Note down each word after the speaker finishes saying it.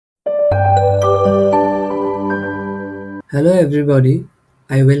Hello everybody,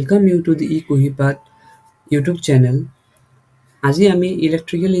 I welcome you to the eKuhipath YouTube channel. আজি আমি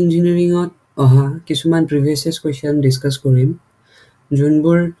electrical ইঞ্জিনিয়াৰিঙত অহা কিছুমান প্ৰিভিয়াছ কোৱেশ্চন ডিসকাস কৰিম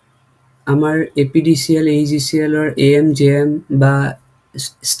যোনবোৰ আমাৰ APDCL AEGCL or AM JM বা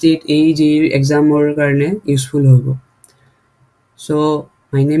ষ্টেট AEGE এক্সামৰ কাৰণে ইউজফুল হ'ব। So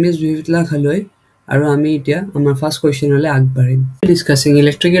my name is Vivitla Khaloi আৰু আমি এতিয়া আমাৰ ফাৰ্স্ট কোৱেশ্চনলৈ আগবাঢ়িম discussing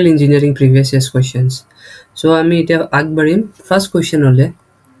electrical engineering previous questions. So আমি এতিয়া আগবাঢ়িম first কোৱেশ্চনলৈ।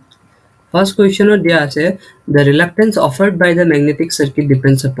 First question dia ase the reluctance offered by the magnetic circuit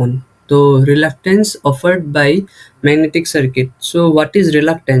depends upon. So reluctance offered by magnetic circuit. So what is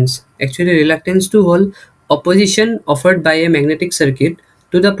reluctance? Actually reluctance to whole opposition offered by a magnetic circuit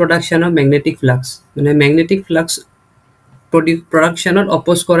to the production of magnetic flux. Mane magnetic flux production or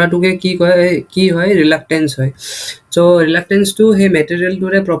oppose kora to ki hoy reluctance hoy. So reluctance to he material to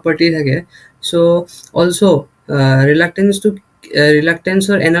a property thake. So also reluctance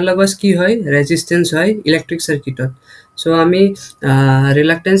or analogous ki hoy resistance hoy electric circuit. So ami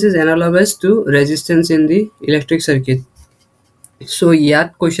reluctance is analogous to resistance in the electric circuit. So yat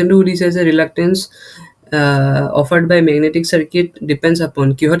question to says a reluctance offered by magnetic circuit depends upon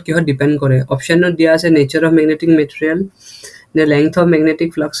kihot depend kore. Option not dia ase nature of magnetic material, the length of magnetic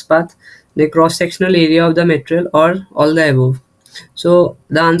flux path, the cross sectional area of the material, or all the above. So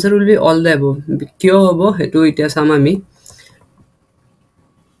the answer will be all the above. Kyo hobo hetu itia samami.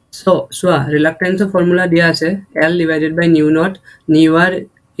 So reluctance formula dia ase L divided by nu naught nu r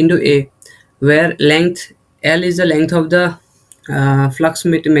into A, where length L is the length of the flux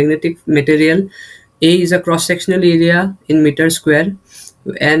magnetic material, A is a cross sectional area in meter square,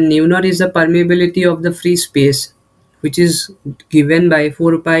 and nu naught is the permeability of the free space, which is given by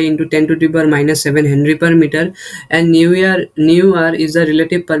 4 pi into 10 to the power minus 7 Henry per meter, and nu r is the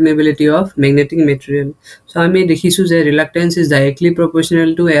relative permeability of magnetic material. So I may dekhisu the reluctance is directly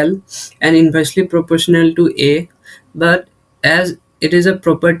proportional to L and inversely proportional to A, but as it is a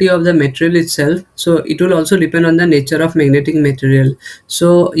property of the material itself, so it will also depend on the nature of magnetic material. So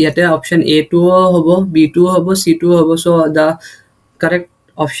yate option A2 hobo, B2 hobo, C2 hobo. So the correct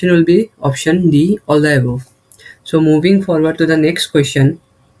option will be option D, all the above. So moving forward to the next question.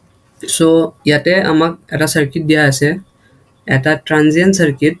 So yate amak eta circuit dia ase, eta transient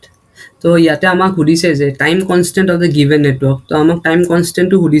circuit. So yate amak hudise je time constant of the given network. So amak time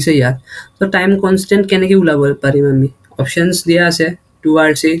constant to hudise yat. So time constant keneke ulabo parim ami. Options dia ase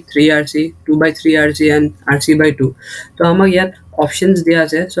 2RC, 3RC, 2/3RC and RC/2. So amak yat options dia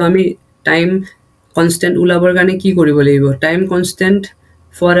ase. So ami time constant ulabor kane ki koribo lagibo. Time constant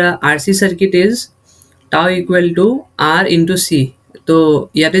for a RC circuit is tau equal to R into C. So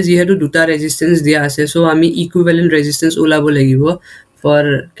yate jihetu duta resistance dia ase, so ami equivalent resistance ulabo lagibo for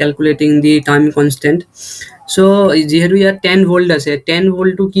calculating the time constant. So jihetu ya 10 volt ase, 10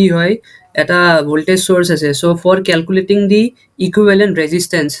 volt to ki hoy eta voltage source ase. So for calculating the equivalent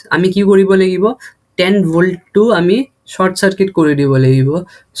resistance ami ki koribo lagibo 10 volt to ami short circuit kori dibo lagibo.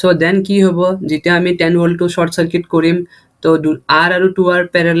 So then ki hobo jite ami 10 volt to short circuit korim to R aru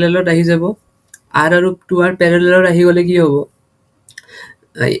 2R parallel ahi jabo. R aru 2R parallel ahi gole ki hobo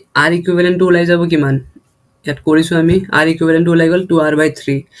R equivalent to ulai jabo kiman yat korisu ami R equivalent to ulai gol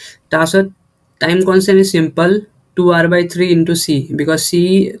 2R/3. Tasot time constant is simple 2R/3 into C, because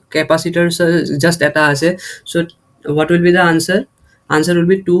C capacitors just eta ase. So what will be the answer? Answer will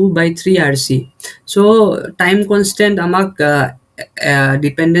be 2/3 RC. So time constant amak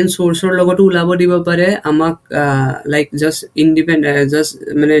dependent source or logoto ulabo dibo pare, amak like just independent just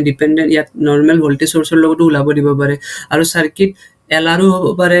mane dependent yat normal voltage source or logoto ulabo dibo pare, aru circuit LR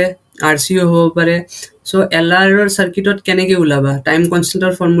hobo pare, RC hobo pare. So LR or circuit ot keneke ulaba time constant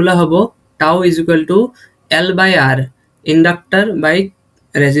or formula hobo tau is equal to L/R, inductor by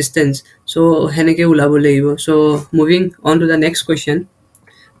resistance. So heneke ulabo lagibo. So moving on to the next question.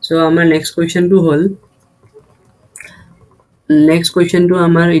 So our next question to hol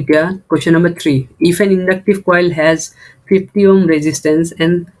amar itia question number 3. If an inductive coil has 50 ohm resistance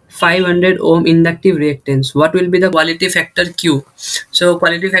and 500 ohm inductive reactance, what will be the quality factor Q? So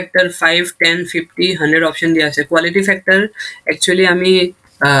quality factor 5, 10, 50, 100 option dia ase. Quality factor actually ami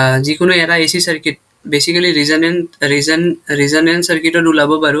jikono era AC circuit basically resonance circuit or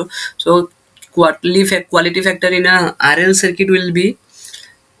ulabo paru. So quality factor in a RL circuit will be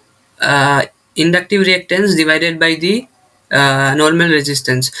inductive reactance divided by the normal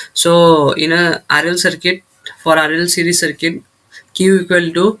resistance. So in a RL circuit, for RL series circuit, Q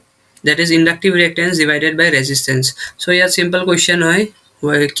equal to, that is inductive reactance divided by resistance. So here simple question hoy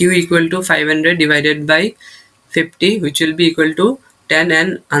Q equal to 500 divided by 50, which will be equal to 10,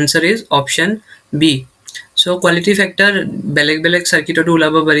 and answer is option B. So quality factor বেলেগ সার্কিটতো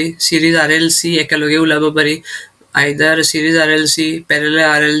ওলাব পাৰি series RLC একেলগে ওলাব পাৰি either series RLC parallel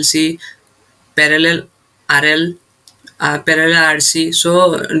RL parallel RC. So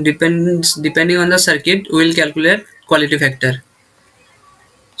depending on the circuit we will calculate quality factor.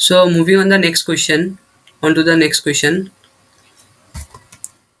 So moving on the next question, on to the next question.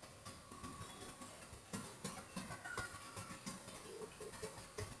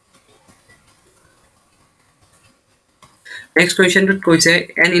 Next question to say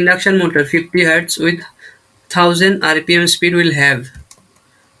an induction motor 50 hertz with 1000 rpm speed will have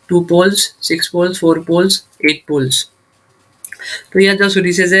 2 poles, 6 poles, 4 poles, 8 poles. তো ইয়াত just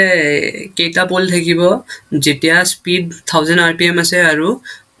সুধিছে যে কেইটা pole থাকিব যেতিয়া speed 1000 rpm আছে আৰু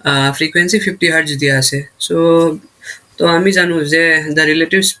frequency 50 hearts দিয়া আছে সো তো আমি জানো যে the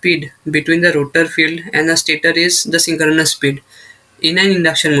relative speed between the rotor field and the stator is the synchronous speed in an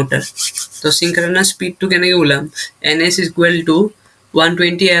induction motor. So synchronous speed to kenege ulam ns is equal to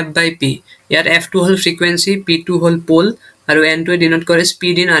 120 f by p. Here f2 whole frequency, p2 whole pole aru n2 denote kore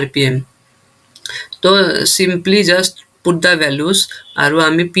speed in rpm. So simply just put the values aru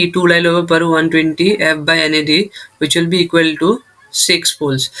ami p2 ulai lobo paru 120 f by nad which will be equal to 6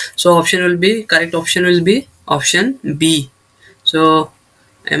 poles. So option will be correct option will be option b. So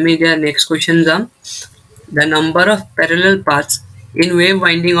ami the next question jam the number of parallel paths in wave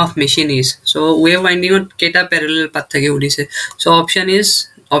winding of machine is. So wave winding ot keta parallel path thake udise. So option is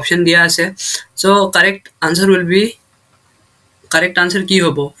option dia ase. So correct answer will be correct answer ki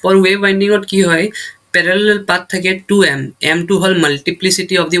hobo for wave winding ot ki hoy parallel path thake 2m m2 whole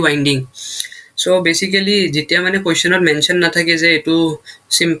multiplicity of the winding. So basically jetia mane question or mention na thake je etu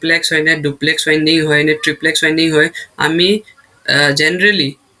simplex hoy na duplex winding hoy na triplex winding hoy ami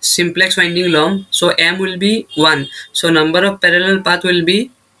generally simplex winding long. So m will be 1, so number of parallel path will be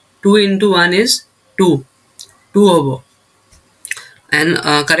 2 into 1 is 2 hobo and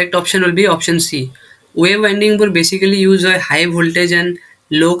correct option will be option c. Wave winding for basically use a high voltage and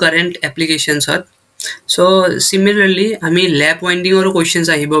low current applications are. So similarly ami lap winding or questions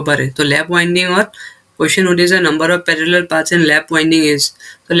ahibo pare. So lap winding or question what is the number of parallel paths in lap winding is.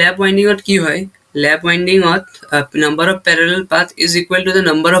 So lap winding or ki hoy lap winding or number of parallel path is equal to the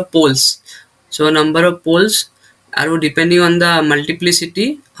number of poles. So number of poles are depending on the multiplicity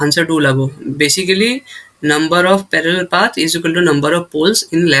answer to labo. Basically number of parallel path is equal to number of poles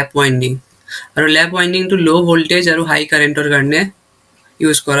in lap winding. Aru lap winding to low voltage aru high current or karne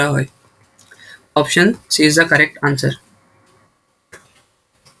use kora hoy. Option C is the correct answer.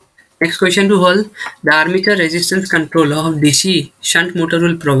 Next question to hold the armature resistance control of DC shunt motor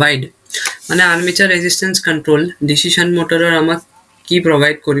will provide. Mane armature resistance control DC shunt motor or amak ki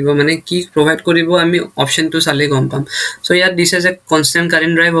provide koribo mane ki provide koribo ami option to sale gom pam. So here this is a constant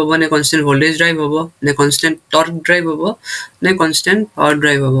current drive hobo ne constant voltage drive hobo ne constant torque drive hobo ne constant power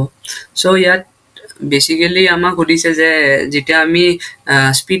drive hobo. So here basically amak hodise je jeta ami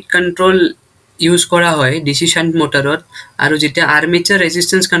speed control use kora hoy DC shunt motor or aru jeta armature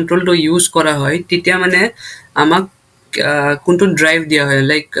resistance control to use kora hoy titia mane amak kuntu drive dia hoy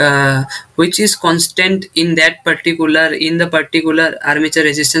like which is constant in that particular in the particular armature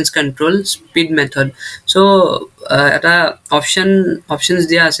resistance control speed method. So eta options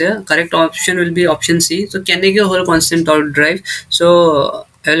dia ase correct option will be option C. So kenege whole constant torque drive. So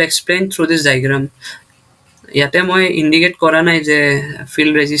I will explain through this diagram. ইয়াতে মই indicate কৰা নাই যে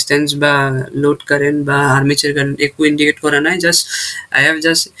field ৰেজিস্ট্যান্স বা load current বা armature current একো indicate কৰা নাই just I have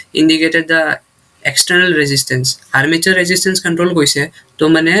just indicated the এক্সটাৰ্নাল ৰেজিস্ট্যান্স armature ৰেজিস্ট্যান্স control কৰিছে তো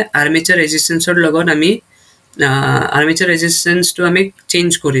মানে আৰ্মেচাৰ ৰেজিস্ট্যান্সৰ লগত আমি আৰ্মেচাৰ ৰেজিস্ট্যান্স তো আমি চেঞ্জ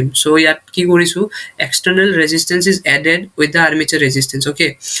কৰিম সো ইয়াত কি কৰিছো এক্সটাৰ্নাল ৰেজিস্ট্যান্স is aided with the armature ৰেজিস্ট্যান্স okay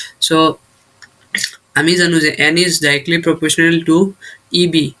so আমি জানো যে n is directly proportional to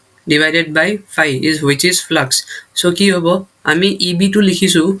EB divided by phi is which is flux. So ki hobo ami EB to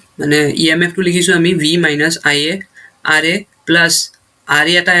likhisu mane EMF to likhisu ami V minus IA RA plus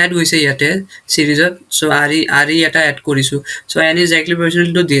RE eta add hoise yate series of. So RE eta add korisu. So n is directly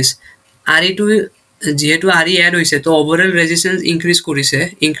proportional to this RE to jehetu RE add hoise to overall resistance increase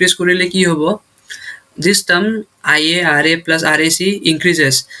korile ki hobo this term IA RA plus RAC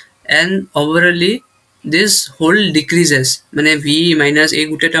increases and overally this whole decreases mane V minus a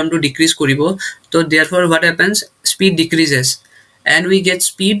gute term to decrease koribo so therefore what happens speed decreases and we get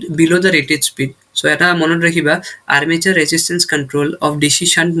speed below the rated speed. So eta monot rakhiba armature resistance control of DC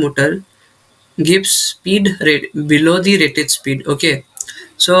shunt motor gives speed rate below the rated speed. Okay,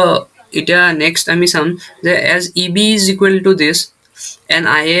 so ita next ami sum the as EB is equal to this and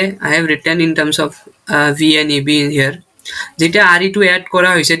I have written in terms of V and EB in here. যেতিয়া RE2 add কৰা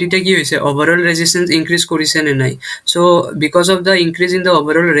হৈছে তেতিয়া কি হৈছে overall resistance increase কৰিছে নে নাই so because of the increase in the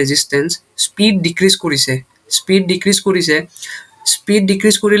overall resistance speed decrease কৰিছে speed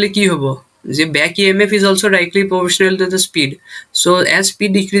decrease কৰিলে কি হ'ব যে back EMF is also directly proportional to the speed so as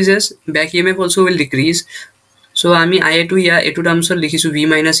speed decreases back EMF also will decrease so আমি IA2 ইয়া এটো টার্মছত লিখিছো V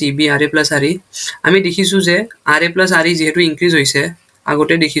minus EB RA plus RE আমি দেখিছো যে RA plus RE যেহেতু ইনক্রিজ হৈছে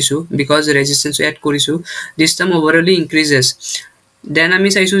আগতে দেখিছো because resistance add কৰিছো this term overall increases then আমি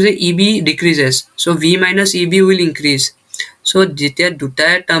চাইছো যে EB decreases so V minus EB will increase so যেতিয়া দুটা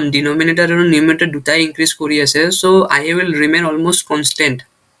টার্ম denominator আৰু numerator দুটা increase কৰি আছে so IA will remain almost constant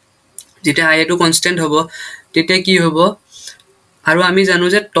যেতিয়া IA2 constant হ'ব তেতিয়া কি হ'ব আৰু আমি জানো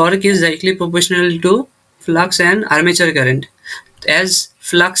যে torque is directly proportional to flux and armature current as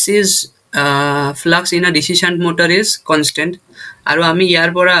flux in a DC shunt motor is constant আৰু আমি ইয়াৰ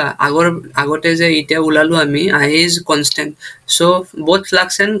পৰা আগতে যে ইটা উলালো আমি IA is constant so both flux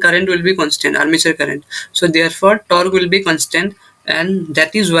and current will be constant armature current so therefore torque will be constant and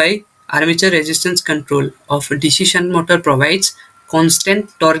that is why armature resistance control of DC shunt motor provides constant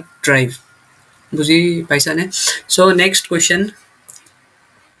torque drive বুজি পাইছানে so next question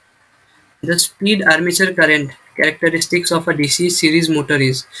the speed armature current characteristics of a DC series motor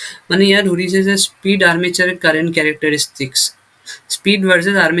is মানে ইয়াত ধৰিছে যে speed armature current characteristics speed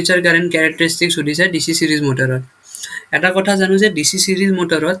versus armature current characteristics ধৰিছে DC series motorত এটা কথা জানো যে DC series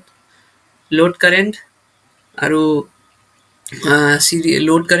motorত load current আৰু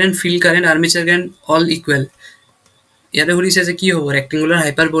load current field current armature current all equal ইয়াতে ধৰিছে যে কি হ'ব rectangular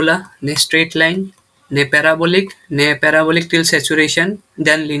hyperbola নে straight line ne parabolic till saturation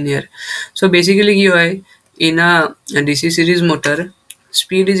then linear so basically কি হয় in a DC series motor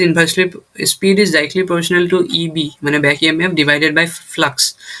speed is directly proportional to EB মানে back EMF divided by flux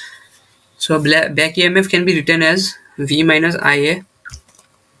so back EMF can be written as V minus IA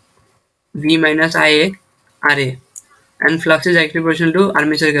RA and flux is directly proportional to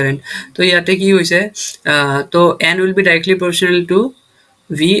armature current so ইয়াতে কি হৈছে তো N will be directly proportional to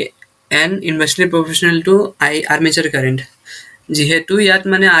V and inversely proportional to I armature current যেহেতু ইয়াত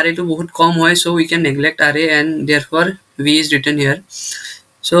মানে RA to বহুত কম হয় so we can neglect RA and therefore V is written here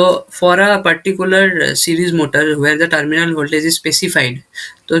so for a particular series motor where the terminal voltage is specified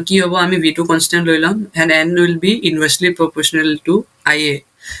তো কি হ'ব আমি V2 constant লৈ লম and N will be inversely proportional to IA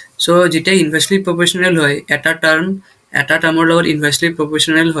so যেতিয়া inversely proportional হয় এটা টাৰ্মৰ লগত inversely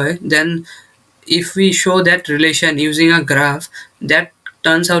proportional হয় then if we show that relation using a graph that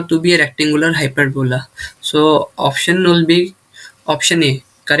turns out to be a rectangular hyperbola so option will be option A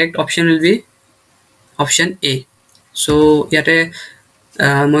correct option will be option A so ইয়াতে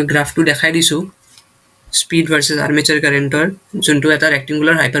মই গ্ৰাফটো দেখাই দিছো speed versus armature current যোনটো এটা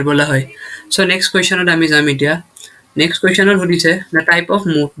rectangular hyperbola হয় so next question আমি যাম এতিয়া next question হলিছে the type of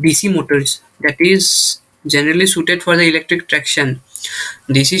DC motors that is generally suited for the electric traction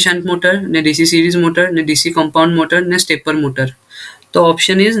DC shunt motor ne DC series motor ne DC compound motor ne stepper motor তো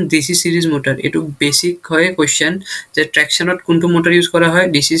option is DC series motor এটো basic হয় question যে ট্র্যাকশনত কোনটো motor use করা হয়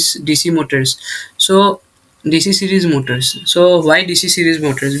DC motors so DC series motors so why DC series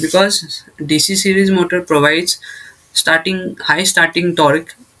motors because DC series motor provides high starting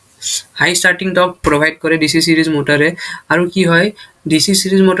torque provide করে DC series motor আৰু কি হয় DC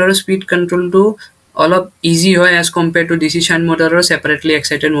series motor speed control to অলপ easy হয় as compared to DC shunt motor or separately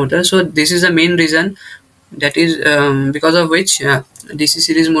excited motor so this is the main reason that is because of which DC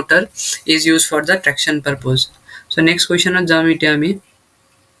series motor is used for the traction purpose so next question jam ite ami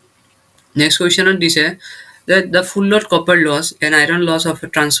next question dise that the full load copper loss and iron loss of a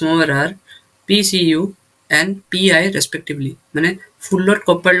transformer are PCU and PI respectively মানে full load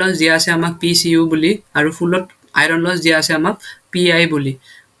copper loss dia ase amak PCU boli aru full load iron loss dia ase amak PI boli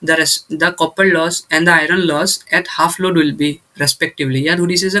the copper loss and the iron loss at half load will be respectively ইয়াত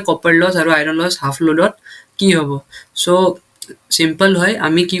ধৰিছে যে copper loss আৰু iron loss half loadত কি হ'ব so simple হয়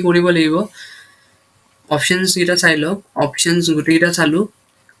আমি কি কৰিব লাগিব options গিটা চাই ল options গুটিটা চালু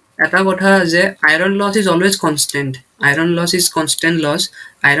এটা কথা যে iron loss is always constant iron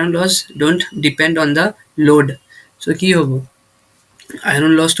loss don't depend on the load so কি হ'ব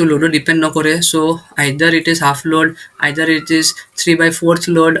iron loss to load depend নকৰে so either it is half load either it is 3/4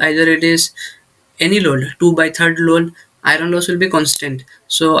 load either it is any load 2/3 load iron loss will be constant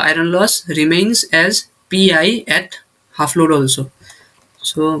so iron loss remains as PI at half load also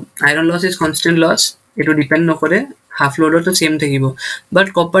so iron loss is constant loss it will depend নকৰে half load to same থাকিব but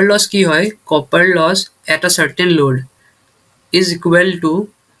copper loss কি হয় copper loss at a certain load is equal to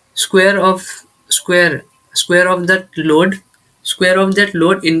square of that load square of that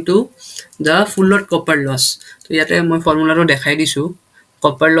load into the full load copper loss. So ইয়াতে মই ফৰ্মুলাটো দেখাই দিছো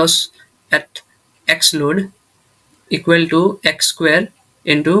copper loss at x load equal to x square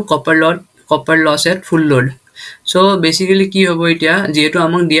into copper loss at full load. So basically কি হ'ব এতিয়া যেহেতু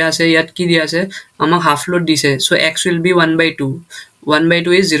আমাক দিয়া আছে ইয়াত কি দিয়া আছে আমাক half load দিছে, so x will be 1/2.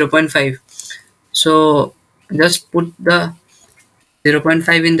 1/2 is 0.5. so just put the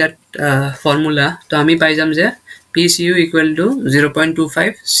 0.5 in that formula. তো আমি পাই যাম যে PCU equal to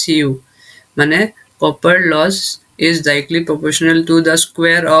 0.25 CU, মানে copper loss is directly proportional to the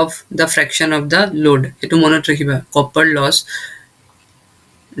square of the fraction of the load. এটো মনত ৰাখিবা, copper loss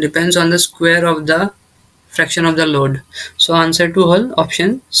depends on the square of the fraction of the load. So answer to all option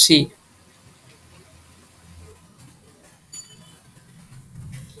C.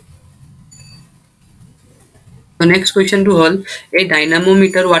 The next question to all, a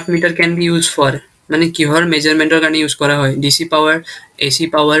dynamometer wattmeter can be used for, মানে কিহৰ মেজাৰমেন্টৰ কাৰণে use কৰা হয়, DC power, AC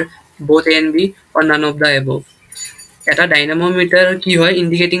power, both A and B or none of the above. এটা ডাইনামোমিটাৰ কি হয়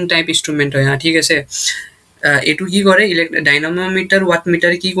indicating type ইনস্ট্ৰুমেন্ট হয়, ঠিক আছে। এটো কি কৰে ডাইনামোমিটাৰ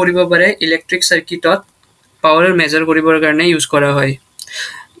ওয়াটমিটাৰ কি কৰিব পাৰে ইলেক্ট্ৰিক সাৰ্কিটত পাৱাৰ মেজাৰ কৰিবৰ কাৰণে ইউজ কৰা হয়।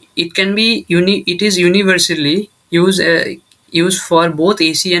 It is universally used for both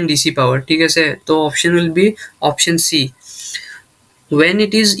AC and DC power, ঠিক আছে। তো option will be option C. When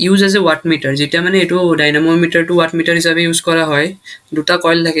it is used as a wattmeter, যেটা মানে এটো ডাইনামোমিটাৰ টু wattmeter হিচাপে ইউজ কৰা হয়, দুটা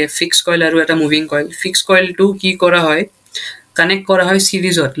কয়েল থাকে, ফিক্স কয়েল আৰু এটা মুভিং কয়েল। ফিক্স কয়েলটো কি কৰা হয় কানেক্ট কৰা হয়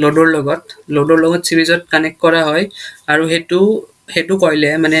সিৰিজত লোডৰ লগত সিৰিজত কানেক্ট কৰা হয়, আৰু হেতু কয়েলে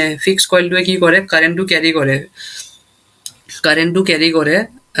মানে ফিক্স কয়েলটোৱে কি কৰে কাৰেন্টটো ক্যাৰি কৰে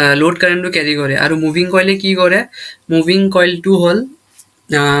লোড কাৰেন্টটো ক্যাৰি কৰে, আৰু মুভিং কয়েলে কি কৰে মুভিং কয়েলটো হল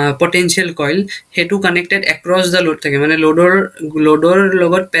potential coil, হেতু কানেক্টেড across the load থাকে, মানে লোডৰ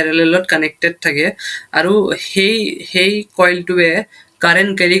লগত প্যাৰেলেলত কানেক্টেড থাকে, আৰু সেই কয়েলটোৱে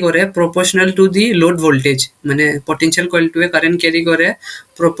কাৰেন্ট ক্যাৰি কৰে proportional to the load voltage, মানে potential কয়েলটোৱে কাৰেন্ট ক্যাৰি কৰে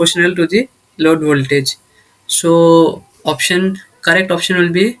proportional to the load voltage. So correct option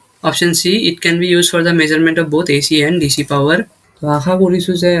will be option C. It can be used for the measurement of both AC and DC power. তো আশা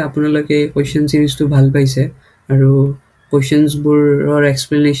কৰিছোঁ যে আপোনালোকে question সিৰিজটো ভাল পাইছে আৰু কোৱেশ্চনছবোৰৰ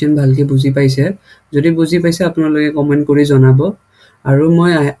explanation ভালকৈ বুজি পাইছে। যদি বুজি পাইছে আপোনালোকে কমেণ্ট কৰি জনাব, আৰু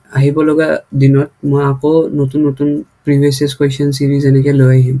মই আহিব লগা দিনত মই আকৌ নতুন প্ৰিভিয়াছ কুৱেশ্চন সিৰিজ এনেকৈ লৈ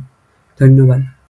আহিম। ধন্যবাদ।